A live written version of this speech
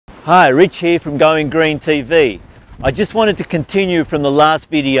Hi, Rich here from Going-Green.TV. I just wanted to continue from the last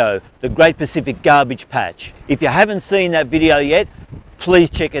video, the Great Pacific Garbage Patch. If you haven't seen that video yet, please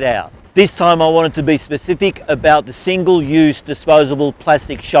check it out. This time I wanted to be specific about the single-use disposable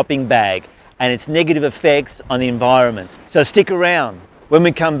plastic shopping bag and its negative effects on the environment. So stick around. When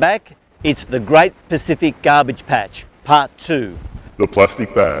we come back, it's the Great Pacific Garbage Patch, Part 2. The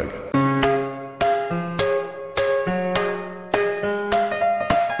plastic bag.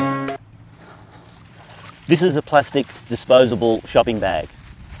 This is a plastic disposable shopping bag.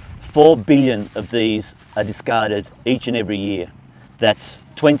 4 billion of these are discarded each and every year. That's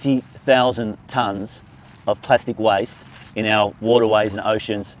 20,000 tonnes of plastic waste in our waterways and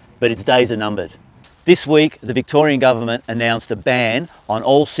oceans, but its days are numbered. This week, the Victorian government announced a ban on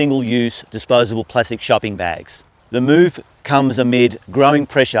all single-use disposable plastic shopping bags. The move comes amid growing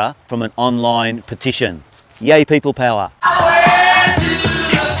pressure from an online petition. Yay, people power!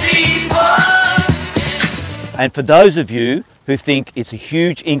 And for those of you who think it's a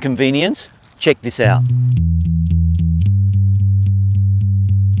huge inconvenience, check this out.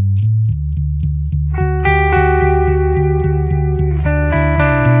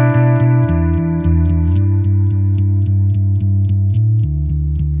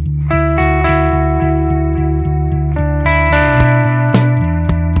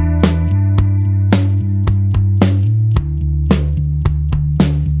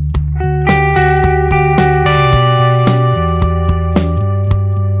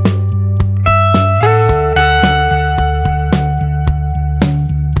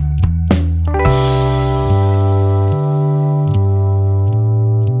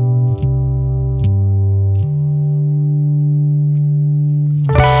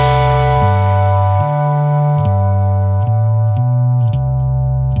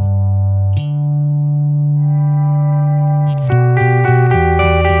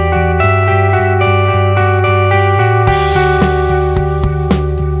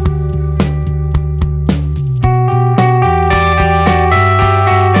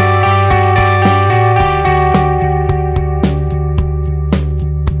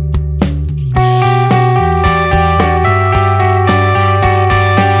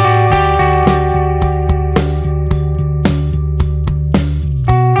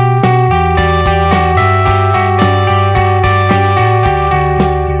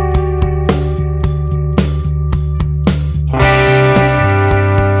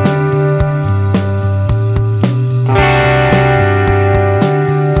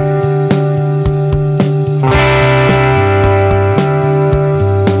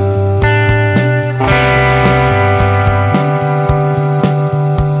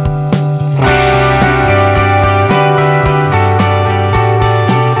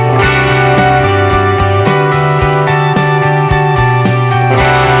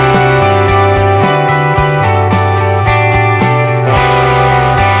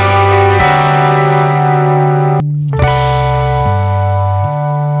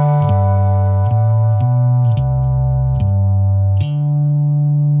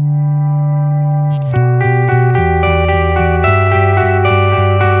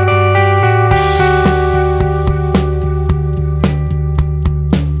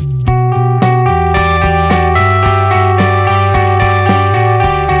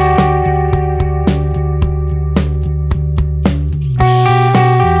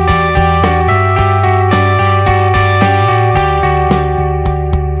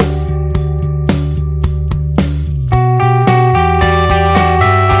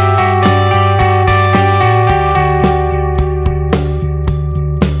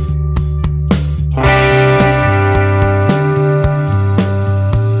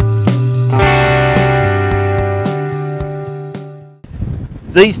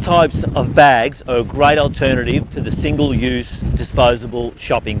 These types of bags are a great alternative to the single-use disposable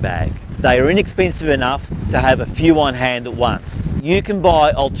shopping bag. They are inexpensive enough to have a few on hand at once. You can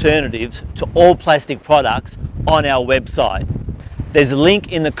buy alternatives to all plastic products on our website. There's a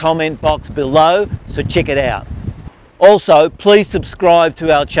link in the comment box below, so check it out. Also, please subscribe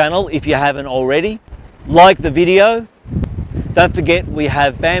to our channel if you haven't already. Like the video. Don't forget we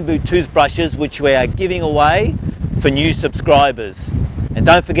have bamboo toothbrushes which we are giving away for new subscribers. And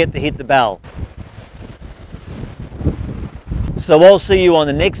don't forget to hit the bell. So I'll see you on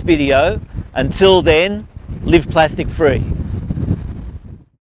the next video. Until then, live plastic free.